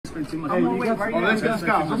spend too much. Hey, you got some, let's get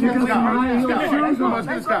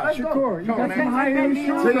Scott. Shakur, you got some high heel shoes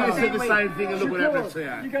on. Tia said the same thing and look what happened to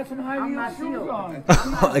Tia. You got some high heel shoes on.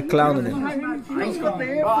 They're clowning him. I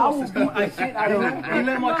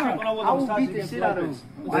will beat the shit out of him.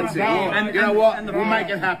 That's it. And you know what? We'll make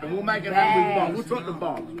it happen. We'll make it happen. We'll drop the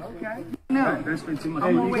bomb. Okay. No. Don't spend too much.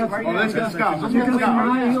 Hey, you got some, let's get Scott. you got some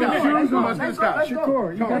high heel shoes on.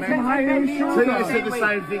 Shakur, you got some high heel shoes Tia on. said the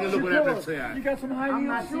same thing and look what happened to Tia. You got some high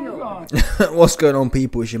heel shoes on. What's going on,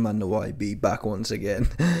 people? It's your man the YB back once again.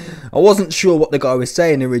 I wasn't sure what the guy was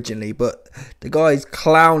saying originally, but the guy's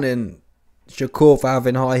clowning Shakur for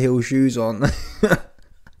having high heel shoes on.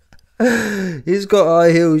 He's got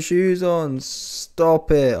high heel shoes on.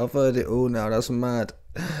 Stop it. I've heard it all now. That's mad.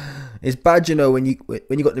 It's bad, you know, when you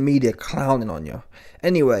got the media clowning on you.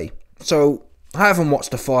 Anyway, so I haven't watched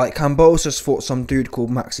the fight. Kambosos fought some dude called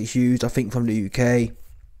Maxi Hughes, I think from the UK.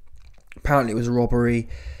 Apparently it was a robbery.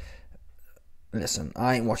 Listen,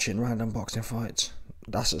 I ain't watching random boxing fights.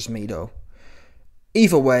 That's just me though.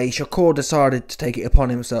 Either way, Shakur decided to take it upon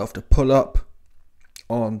himself to pull up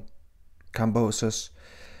on Kambosos.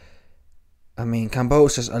 I mean,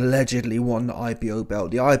 Kambosos allegedly won the IBO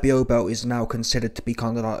belt. The IBO belt is now considered to be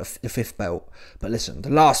kind of like the 5th belt. But listen, the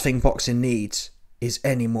last thing boxing needs is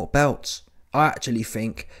any more belts. I actually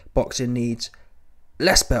think boxing needs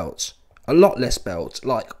less belts. A lot less belts.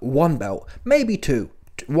 Like 1 belt. Maybe 2.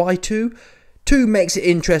 Why 2? 2 makes it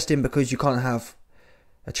interesting because you can't have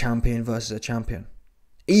a champion versus a champion.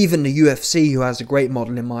 Even the UFC, who has a great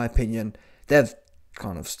model in my opinion, they've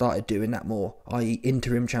kind of started doing that more, i.e.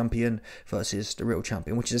 interim champion versus the real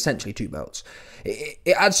champion, which is essentially 2 belts.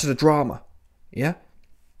 It adds to the drama, yeah?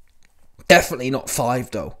 Definitely not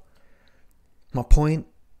 5 though. My point,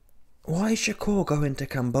 why is Shakur going to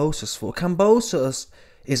Kambosos for? Kambosos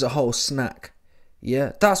is a whole snack,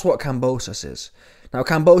 yeah? That's what Kambosos is. Now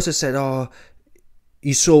Kambosos said, oh,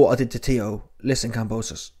 you saw what I did to Tio. Listen,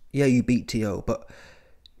 Kambosos, yeah, you beat Tio, but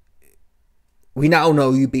we now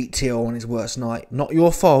know you beat Tio on his worst night. Not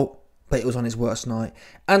your fault, but it was on his worst night.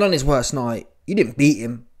 And on his worst night, you didn't beat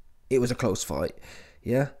him. It was a close fight.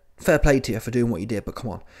 Yeah? Fair play to you for doing what you did, but come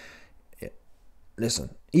on. Yeah.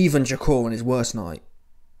 Listen, even Shakur on his worst night,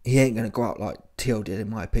 he ain't going to go out like Tio did, in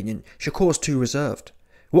my opinion. Shakur's too reserved.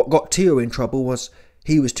 What got Tio in trouble was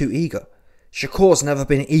he was too eager. Shakur's never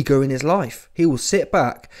been eager in his life. He will sit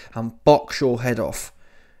back and box your head off.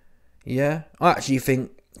 Yeah? I actually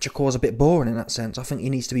think Shakur's a bit boring in that sense. I think he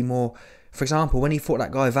needs to be more... For example, when he fought that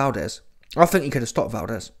guy Valdez, I think he could have stopped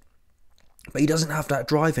Valdez. But he doesn't have that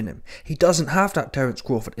drive in him. He doesn't have that Terence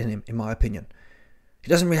Crawford in him, in my opinion. He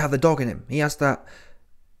doesn't really have the dog in him. He has that...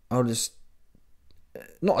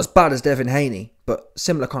 not as bad as Devin Haney, but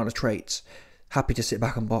similar kind of traits. Happy to sit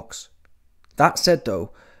back and box. That said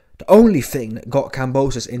though, the only thing that got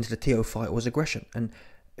Kambosos into the Tio fight was aggression. And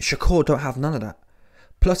Shakur don't have none of that.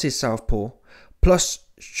 Plus his southpaw. Plus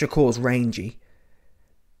Shakur's rangy,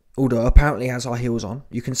 although apparently has high heels on.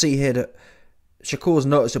 You can see here that Shakur's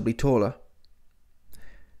noticeably taller,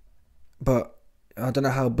 but I don't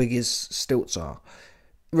know how big his stilts are.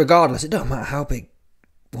 Regardless, it don't matter how big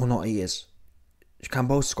or not he is.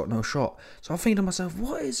 Kambosos got no shot. So I'm thinking to myself,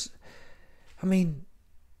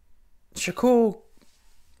 Shakur,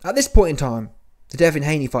 at this point in time, the Devin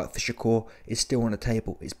Haney fight for Shakur is still on the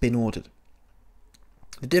table. It's been ordered.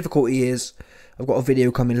 The difficulty is, I've got a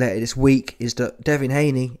video coming later this week, is that Devin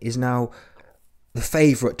Haney is now the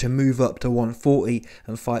favourite to move up to 140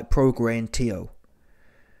 and fight Prograis and Tio,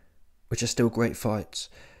 which are still great fights,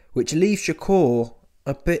 which leaves Shakur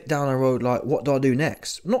a bit down the road like, what do I do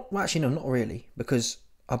next? Not really, because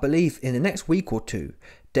I believe in the next week or 2,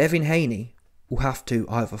 Devin Haney will have to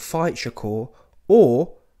either fight Shakur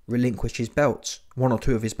or relinquish his belts, 1 or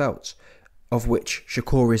 2 of his belts, of which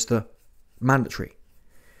Shakur is the mandatory.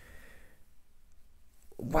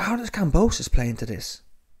 How does Kambosos play into this?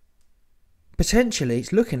 Potentially,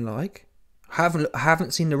 it's looking like, I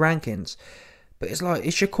haven't seen the rankings, but it's like,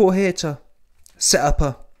 is Shakur here to set up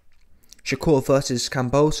a Shakur versus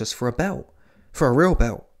Kambosos for a belt? For a real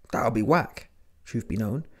belt? That would be whack, truth be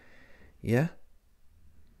known. Yeah?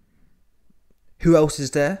 Who else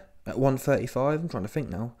is there at 135? I'm trying to think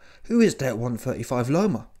now. Who is there at 135?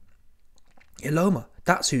 Loma. Yeah, Loma.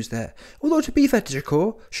 That's who's there. Although, to be fair to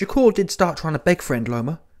Shakur did start trying to beg friend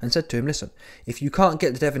Loma and said to him, listen, if you can't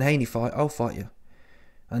get the Devin Haney fight, I'll fight you.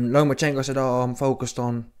 And Lomachenko said, oh, I'm focused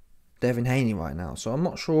on Devin Haney right now, so I'm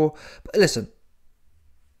not sure. But listen.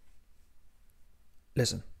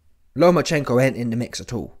 Lomachenko ain't in the mix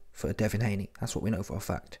at all for Devin Haney. That's what we know for a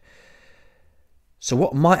fact. So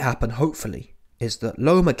what might happen, hopefully, is that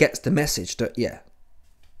Loma gets the message that, yeah,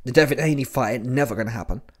 the Devin Haney fight ain't never going to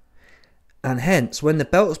happen. And hence, when the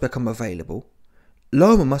belts become available,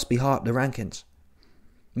 Loma must be high up the rankings.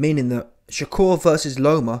 Meaning that Shakur versus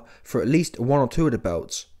Loma for at least one or two of the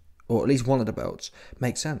belts, or at least one of the belts,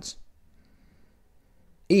 makes sense.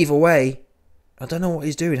 Either way, I don't know what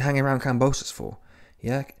he's doing hanging around Kambosos for.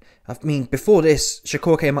 Yeah, I mean, before this,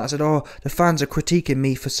 Shakur came out and said, "Oh, the fans are critiquing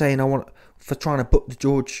me for saying for trying to book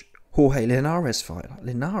the Jorge Linares fight." Like,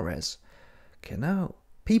 Linares? Okay, no.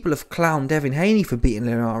 People have clowned Devin Haney for beating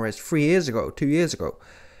Linares 3 years ago, 2 years ago.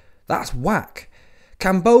 That's whack.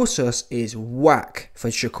 Kambosos is whack for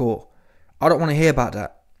Shakur. I don't want to hear about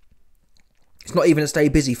that. It's not even a stay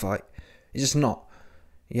busy fight. It's just not.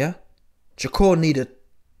 Yeah? Shakur needed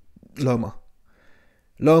Loma.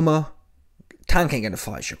 Tank ain't going to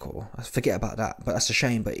fight Shakur. Forget about that. But that's a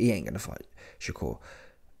shame, but he ain't going to fight Shakur.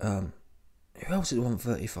 Who else is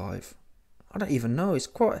 135? I don't even know. It's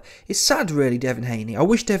sad, really, Devin Haney. I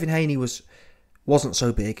wish Devin Haney wasn't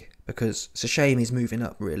so big, because it's a shame he's moving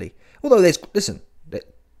up, really. Although listen,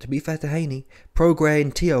 to be fair to Haney, Prograis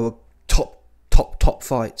and Tio are top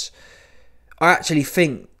fights. I actually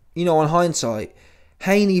think, on hindsight,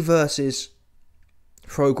 Haney versus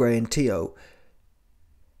Prograis and Tio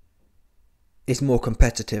is more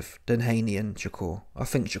competitive than Haney and Shakur. I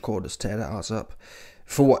think Shakur just tear that ass up.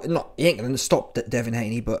 For what? He ain't going to stop Devin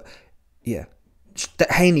Haney, but yeah.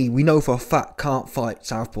 That Haney, we know for a fact, can't fight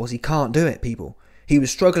southpaws. He can't do it, people. He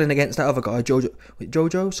was struggling against that other guy,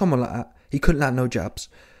 Jojo, someone like that. He couldn't land no jabs.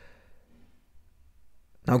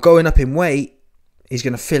 Now, going up in weight, he's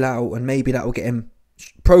going to fill out, and maybe that will get him...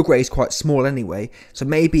 Prograis is quite small anyway, so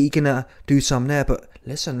maybe he's going to do some there. But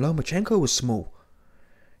listen, Lomachenko was small.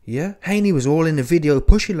 Yeah? Haney was all in the video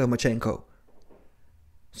pushing Lomachenko.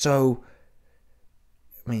 So,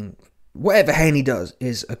 I mean, whatever Haney does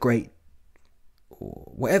is a great...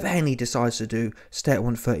 Whatever Haney decides to do, stay at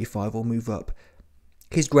 135 or move up,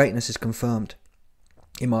 his greatness is confirmed,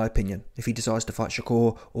 in my opinion. If he decides to fight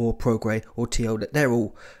Shakur or Prograis or Tio, they're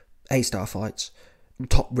all A-star fights,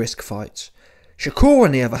 top risk fights. Shakur,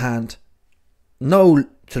 on the other hand, no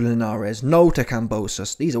to Linares, no to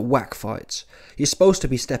Kambosos. These are whack fights. You're supposed to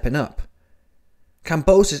be stepping up.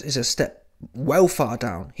 Kambosos is a step well far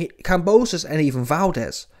down. Kambosos and even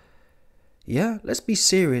Valdez. Yeah, let's be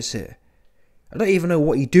serious here. I don't even know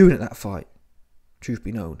what he's doing at that fight. Truth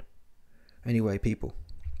be known. Anyway, people.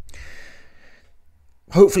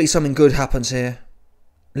 Hopefully something good happens here.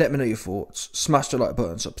 Let me know your thoughts. Smash the like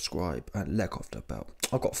button, subscribe, and leg off the bell.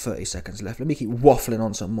 I've got 30 seconds left. Let me keep waffling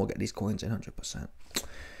on some more. Get these coins in 100%.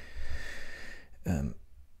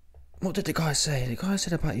 What did the guy say? The guy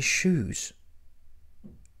said about his shoes.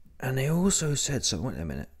 And they also said so. Wait a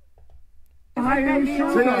minute. So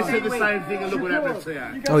I said the same thing and look what happened to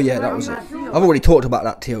you. Oh yeah, that was it. I've already talked about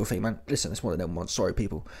that Tio thing, man. Listen, it's one of them ones. Sorry,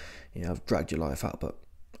 people. I've dragged your life out, but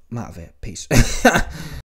I'm out of it. Peace.